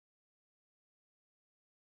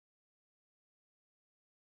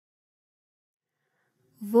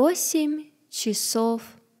8 часов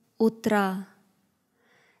утра.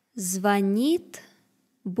 Звонит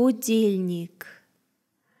будильник.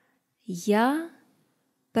 Я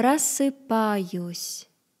просыпаюсь.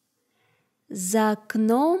 За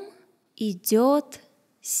окном идет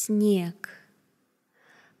снег.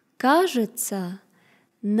 Кажется,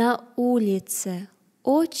 на улице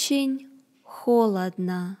очень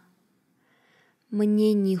холодно.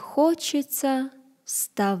 Мне не хочется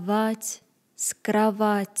вставать с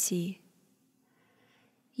кровати.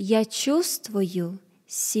 Я чувствую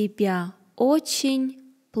себя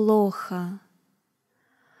очень плохо.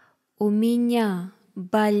 У меня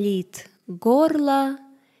болит горло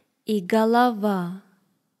и голова.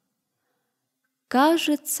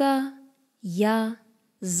 Кажется, я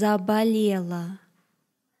заболела.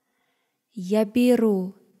 Я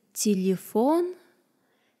беру телефон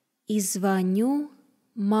и звоню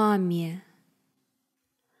маме.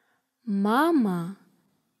 Мама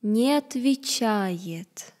не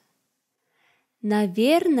отвечает.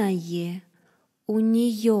 Наверное, у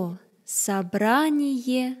нее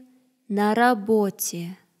собрание на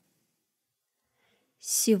работе.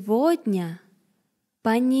 Сегодня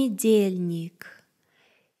понедельник,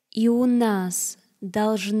 и у нас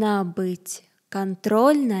должна быть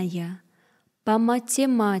контрольная по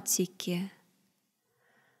математике.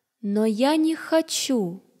 Но я не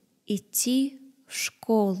хочу идти в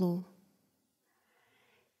школу.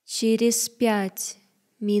 Через 5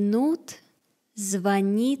 минут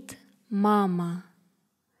звонит мама.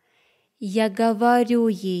 Я говорю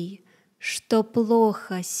ей, что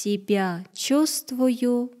плохо себя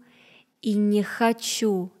чувствую и не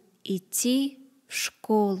хочу идти в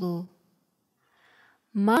школу.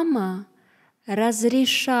 Мама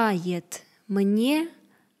разрешает мне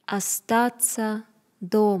остаться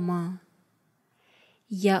дома.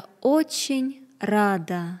 Я очень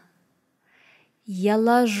рада. Я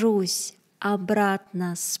ложусь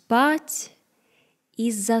обратно спать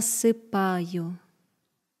и засыпаю.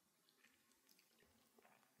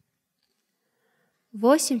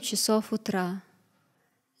 8 часов утра.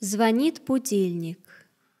 Звонит будильник.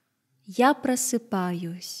 Я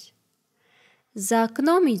просыпаюсь. За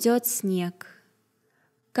окном идет снег.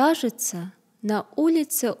 Кажется, на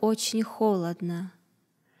улице очень холодно.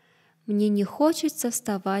 Мне не хочется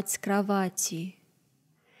вставать с кровати.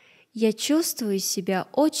 Я чувствую себя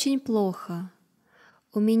очень плохо.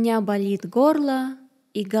 У меня болит горло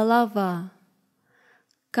и голова.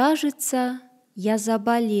 Кажется, я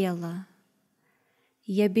заболела.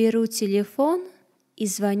 Я беру телефон и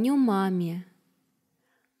звоню маме.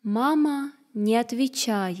 Мама не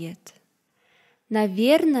отвечает.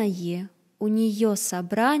 Наверное, у нее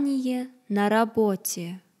собрание на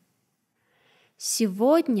работе.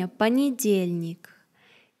 Сегодня понедельник,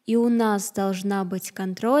 и у нас должна быть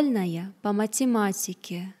контрольная по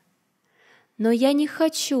математике. Но я не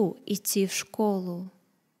хочу идти в школу.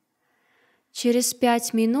 Через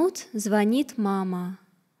 5 минут звонит мама.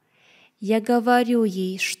 Я говорю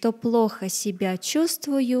ей, что плохо себя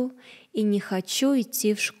чувствую и не хочу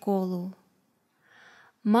идти в школу.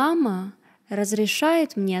 Мама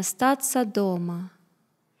разрешает мне остаться дома.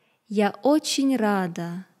 Я очень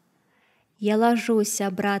рада. Я ложусь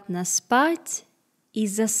обратно спать и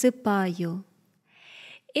засыпаю.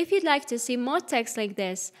 If you'd like to see more texts like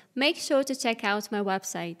this, make sure to check out my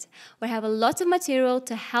website, where I have a lot of material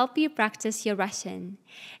to help you practice your Russian.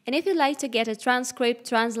 And if you'd like to get a transcript,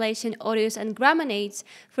 translation, audios, and grammar notes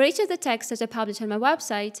for each of the texts that are published on my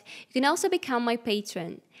website, you can also become my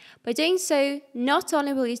patron. By doing so, not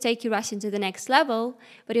only will you take your Russian to the next level,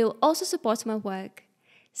 but you will also support my work.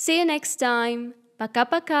 See you next time.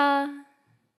 Пока-пока!